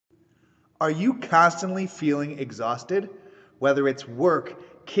Are you constantly feeling exhausted? Whether it's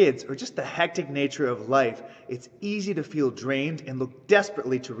work, kids, or just the hectic nature of life, it's easy to feel drained and look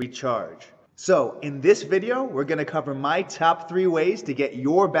desperately to recharge. So, in this video, we're going to cover my top 3 ways to get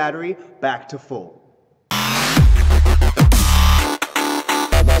your battery back to full.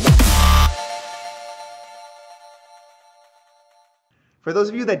 For those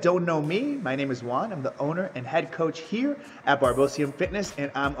of you that don't know me, my name is Juan. I'm the owner and head coach here at Barbosium Fitness,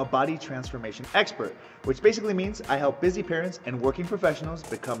 and I'm a body transformation expert, which basically means I help busy parents and working professionals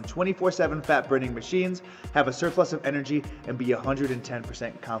become 24/7 fat-burning machines, have a surplus of energy, and be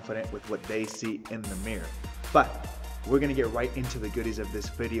 110% confident with what they see in the mirror. But we're gonna get right into the goodies of this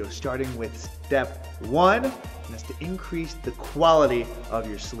video, starting with step 1, and that's to increase the quality of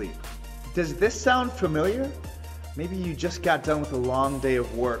your sleep. Does this sound familiar? Maybe you just got done with a long day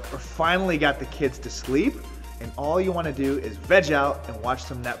of work or finally got the kids to sleep, and all you want to do is veg out and watch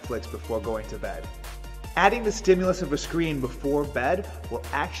some Netflix before going to bed. Adding the stimulus of a screen before bed will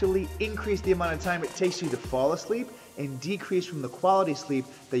actually increase the amount of time it takes you to fall asleep and decrease from the quality sleep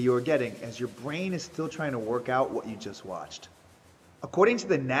that you are getting, as your brain is still trying to work out what you just watched. According to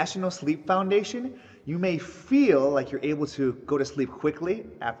the National Sleep Foundation, you may feel like you're able to go to sleep quickly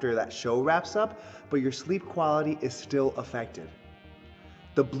after that show wraps up, but your sleep quality is still affected.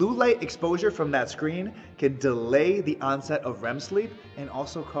 The blue light exposure from that screen can delay the onset of REM sleep and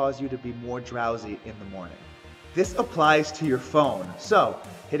also cause you to be more drowsy in the morning. This applies to your phone, so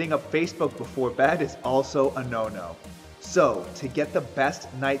hitting up Facebook before bed is also a no-no. So, to get the best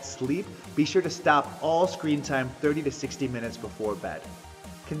night's sleep, be sure to stop all screen time 30 to 60 minutes before bed.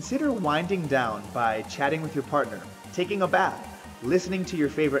 Consider winding down by chatting with your partner, taking a bath, listening to your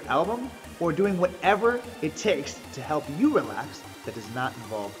favorite album, or doing whatever it takes to help you relax that does not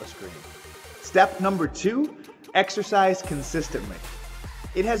involve a screen. Step number 2, exercise consistently.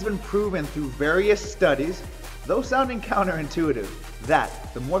 It has been proven through various studies, though sounding counterintuitive,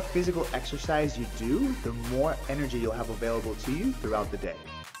 that the more physical exercise you do, the more energy you'll have available to you throughout the day.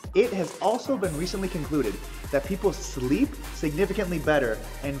 It has also been recently concluded that people sleep significantly better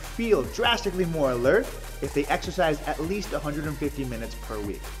and feel drastically more alert if they exercise at least 150 minutes per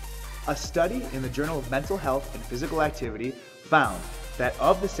week. A study in the Journal of Mental Health and Physical Activity found that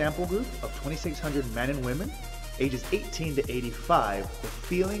of the sample group of 2,600 men and women, ages 18 to 85, the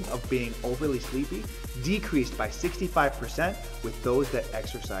feeling of being overly sleepy decreased by 65% with those that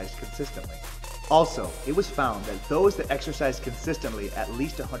exercised consistently. Also, it was found that those that exercised consistently at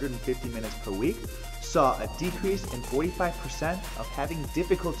least 150 minutes per week saw a decrease in 45% of having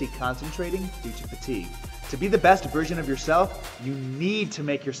difficulty concentrating due to fatigue. To be the best version of yourself, you need to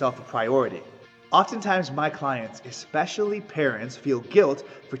make yourself a priority. Oftentimes my clients, especially parents, feel guilt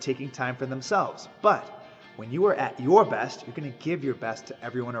for taking time for themselves, but when you are at your best, you're going to give your best to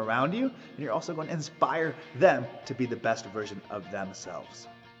everyone around you, and you're also going to inspire them to be the best version of themselves.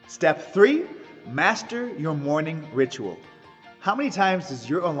 Step 3, master your morning ritual. How many times does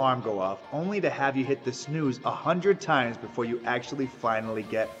your alarm go off only to have you hit the snooze 100 times before you actually finally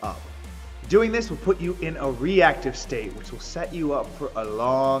get up? Doing this will put you in a reactive state, which will set you up for a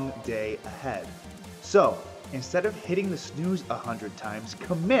long day ahead. So, instead of hitting the snooze 100 times,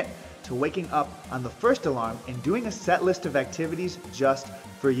 commit to waking up on the first alarm and doing a set list of activities just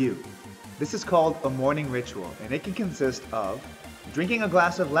for you. This is called a morning ritual, and it can consist of drinking a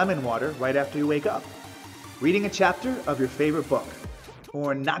glass of lemon water right after you wake up, reading a chapter of your favorite book,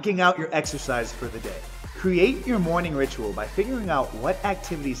 or knocking out your exercise for the day. Create your morning ritual by figuring out what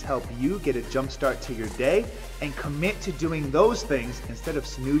activities help you get a jump start to your day, and commit to doing those things instead of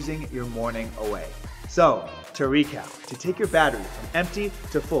snoozing your morning away. So, to recap, to take your battery from empty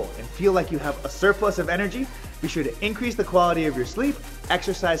to full and feel like you have a surplus of energy, be sure to increase the quality of your sleep,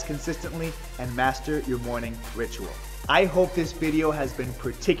 exercise consistently, and master your morning ritual. I hope this video has been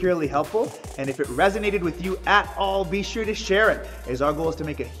particularly helpful, and if it resonated with you at all, be sure to share it, as our goal is to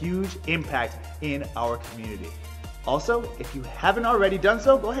make a huge impact in our community. Also, if you haven't already done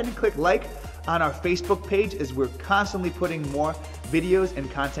so, go ahead and click like on our Facebook page, as we're constantly putting more videos and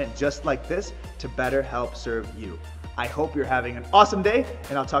content just like this to better help serve you. I hope you're having an awesome day,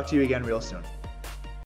 and I'll talk to you again real soon.